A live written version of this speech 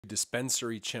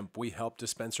Dispensary Chimp. We help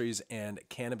dispensaries and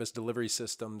cannabis delivery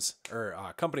systems or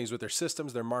companies with their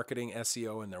systems, their marketing,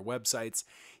 SEO, and their websites.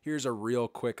 Here's a real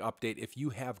quick update. If you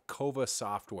have Cova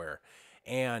Software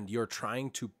and you're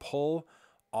trying to pull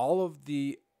all of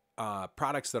the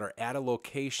products that are at a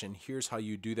location, here's how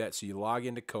you do that. So you log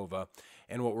into Cova,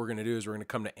 and what we're going to do is we're going to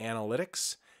come to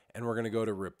Analytics, and we're going to go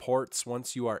to Reports.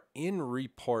 Once you are in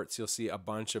Reports, you'll see a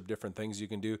bunch of different things you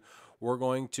can do. We're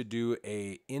going to do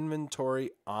a inventory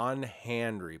on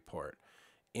hand report.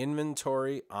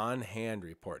 Inventory on hand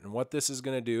report. And what this is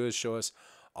going to do is show us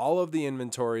all of the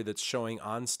inventory that's showing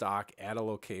on stock at a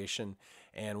location.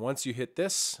 And once you hit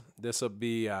this, this will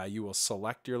be, you will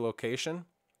select your location.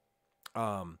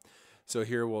 So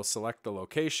here we'll select the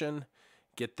location,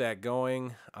 get that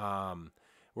going.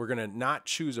 We're going to not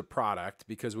choose a product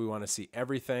because we want to see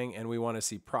everything, and we want to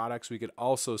see products. We could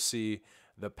also see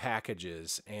the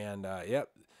packages, and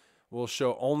yep, we'll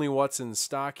show only what's in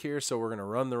stock here. So we're going to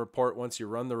run the report. Once you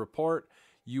run the report,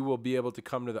 you will be able to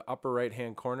come to the upper right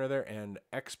hand corner there and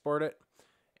export it,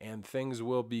 and things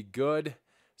will be good.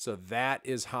 So that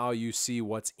is how you see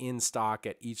what's in stock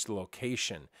at each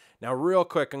location. Now, real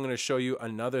quick, I'm going to show you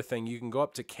another thing. You can go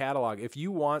up to catalog. If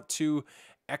you want to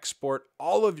export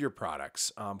all of your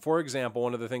products, for example,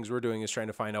 one of the things we're doing is trying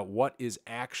to find out what is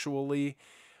actually,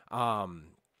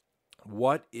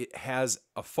 what it has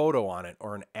a photo on it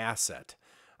or an asset.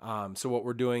 So what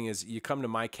we're doing is you come to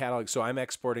my catalog. So I'm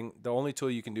exporting. The only tool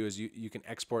you can do is you can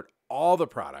export all the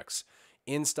products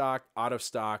in stock, out of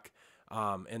stock.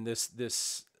 And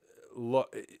this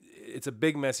look, it's a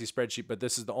big messy spreadsheet, but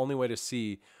this is the only way to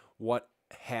see what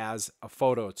has a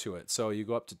photo to it. So you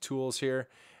go up to tools here,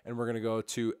 and we're going to go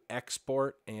to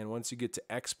export. And once you get to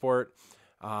export,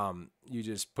 you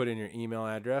just put in your email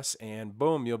address, and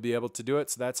boom, you'll be able to do it.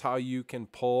 So that's how you can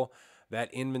pull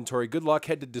that inventory. Good luck.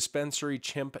 Head to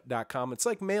dispensarychimp.com. It's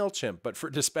like MailChimp, but for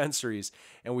dispensaries.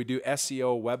 And we do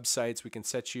SEO websites. We can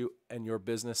set you and your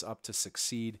business up to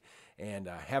succeed. And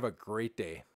have a great day.